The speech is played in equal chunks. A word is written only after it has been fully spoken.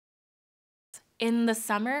In the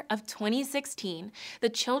summer of 2016, the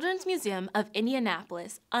Children's Museum of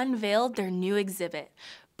Indianapolis unveiled their new exhibit,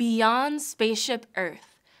 Beyond Spaceship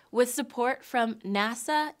Earth, with support from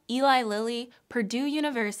NASA, Eli Lilly, Purdue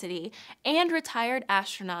University, and retired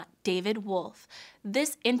astronaut David Wolf.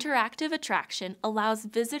 This interactive attraction allows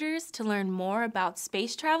visitors to learn more about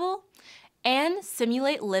space travel and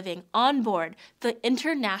simulate living on board the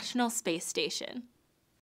International Space Station.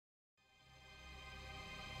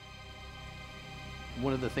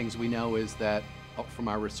 One of the things we know is that, from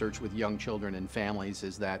our research with young children and families,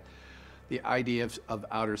 is that the idea of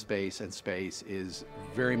outer space and space is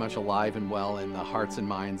very much alive and well in the hearts and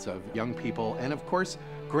minds of young people, and of course,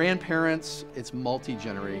 grandparents. It's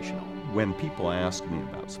multi-generational. When people ask me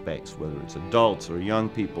about space, whether it's adults or young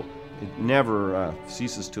people, it never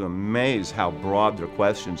ceases to amaze how broad their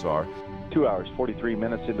questions are. 2 hours, 43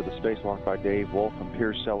 minutes into the spacewalk by Dave Wolf from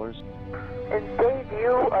Piers Cellars. And Dave,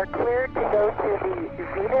 you are cleared to go to the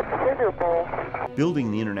Zenith Scissor Bowl.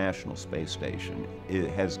 Building the International Space Station, it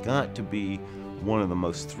has got to be one of the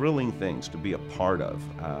most thrilling things to be a part of.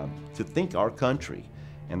 To think our country,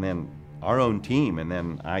 and then our own team, and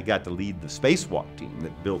then I got to lead the spacewalk team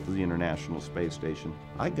that built the International Space Station.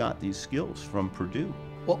 I got these skills from Purdue.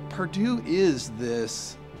 Well, Purdue is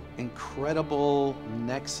this incredible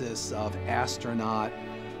nexus of astronaut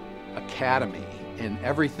academy and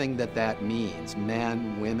everything that means.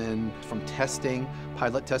 Men, women, from testing,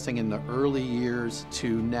 pilot testing in the early years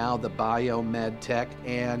to now the biomed tech.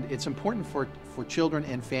 And it's important for children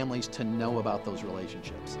and families to know about those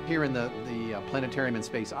relationships. Here in the Planetarium and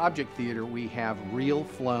Space Object Theater, we have real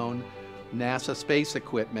flown NASA space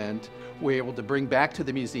equipment. We're able to bring back to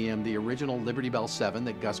the museum the original Liberty Bell 7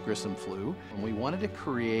 that Gus Grissom flew. And we wanted to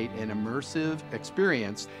create an immersive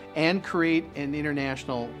experience and create an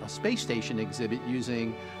international space station exhibit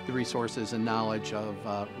using the resources and knowledge of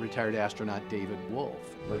retired astronaut David Wolf.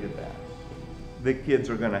 Look at that. The kids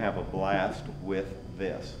are going to have a blast with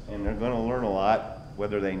this, and they're going to learn a lot,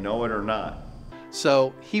 whether they know it or not.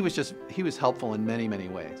 So he was helpful in many, many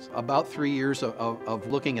ways. About 3 years of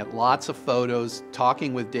looking at lots of photos,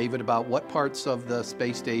 talking with David about what parts of the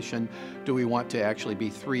space station do we want to actually be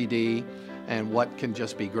 3D and what can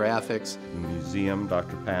just be graphics. The museum,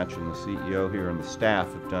 Dr. Patch and the CEO here and the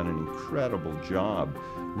staff have done an incredible job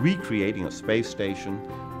recreating a space station,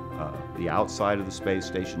 the outside of the space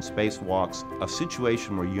station, spacewalks, a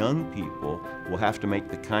situation where young people will have to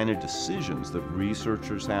make the kind of decisions that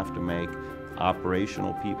researchers have to make,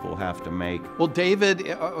 operational people have to make. Well, David,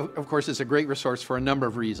 of course, is a great resource for a number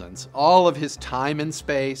of reasons. All of his time in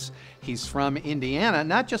space. He's from Indiana,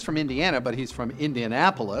 not just from Indiana, but he's from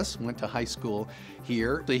Indianapolis, went to high school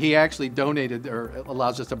here. So he actually donated, or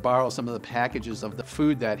allows us to borrow some of the packages of the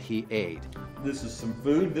food that he ate. This is some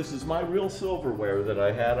food. This is my real silverware that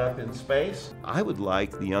I had up in space. I would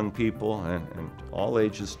like the young people and all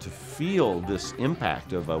ages to feel this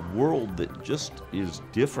impact of a world that just is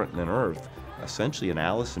different than Earth. Essentially an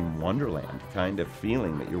Alice in Wonderland kind of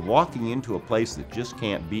feeling that you're walking into a place that just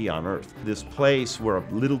can't be on Earth. This place where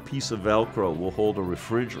a little piece of Velcro will hold a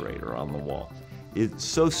refrigerator on the wall. It's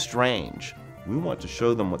so strange. We want to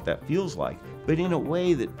show them what that feels like, but in a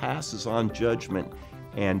way that passes on judgment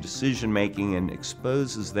and decision making and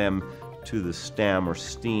exposes them to the STEM or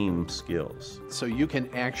STEAM skills. So you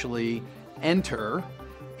can actually enter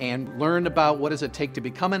and learn about what does it take to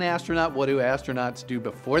become an astronaut, what do astronauts do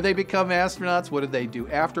before they become astronauts, what do they do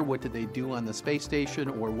after, what did they do on the space station,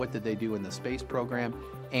 or what did they do in the space program,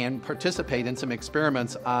 and participate in some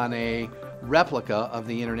experiments on a replica of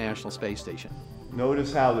the International Space Station.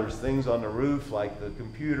 Notice how there's things on the roof like the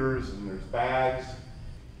computers and there's bags.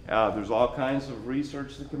 There's all kinds of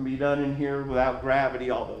research that can be done in here without gravity,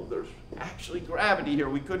 although there's actually gravity here.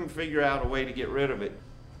 We couldn't figure out a way to get rid of it.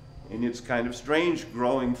 And it's kind of strange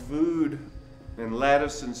growing food and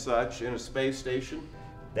lettuce and such in a space station.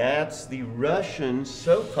 That's the Russian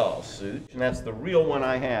Sokol suit, and that's the real one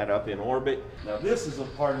I had up in orbit. Now this is a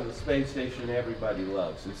part of the space station everybody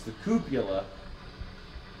loves. It's the cupola,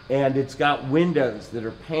 and it's got windows that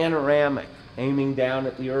are panoramic, aiming down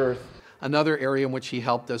at the Earth. Another area in which he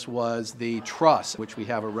helped us was the truss, which we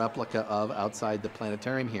have a replica of outside the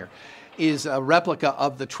planetarium here, is a replica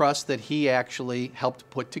of the truss that he actually helped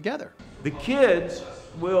put together. The kids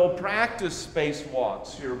will practice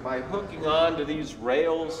spacewalks here by hooking on to these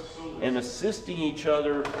rails and assisting each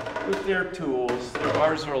other with their tools.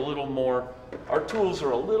 Ours are a little more, our tools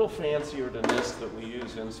are a little fancier than this that we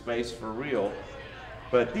use in space for real.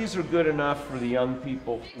 But these are good enough for the young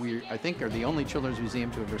people. We, I think, are the only children's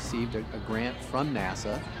museum to have received a grant from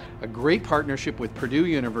NASA, a great partnership with Purdue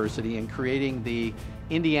University in creating the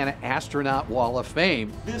Indiana Astronaut Wall of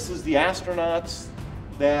Fame. This is the astronauts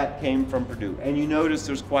that came from Purdue. And you notice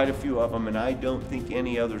there's quite a few of them, and I don't think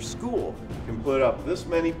any other school can put up this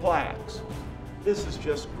many plaques. This is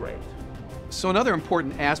just great. So another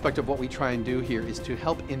important aspect of what we try and do here is to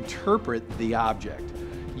help interpret the object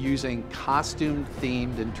using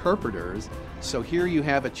costume-themed interpreters. So here you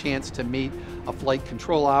have a chance to meet a flight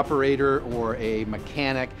control operator or a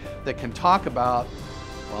mechanic that can talk about,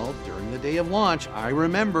 well, during the day of launch, I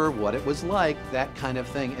remember what it was like, that kind of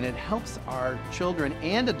thing. And it helps our children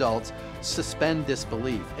and adults suspend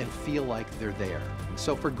disbelief and feel like they're there.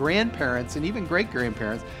 So for grandparents and even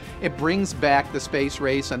great-grandparents, it brings back the space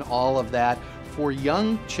race and all of that. For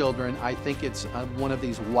young children, I think it's one of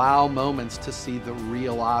these wow moments to see the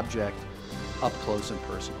real object up close and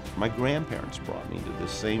personal. My grandparents brought me to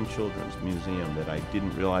this same children's museum that I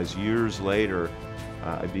didn't realize years later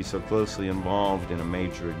I'd be so closely involved in a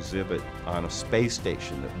major exhibit on a space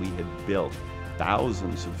station that we had built.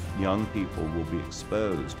 Thousands of young people will be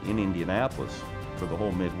exposed in Indianapolis for the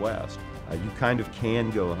whole Midwest. You kind of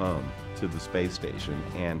can go home to the space station,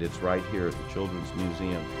 and it's right here at the Children's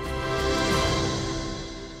Museum.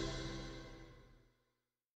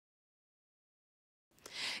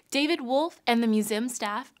 David Wolf and the museum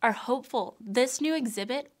staff are hopeful this new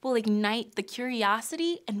exhibit will ignite the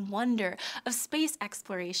curiosity and wonder of space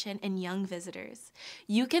exploration in young visitors.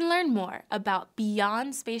 You can learn more about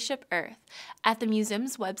Beyond Spaceship Earth at the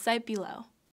museum's website below.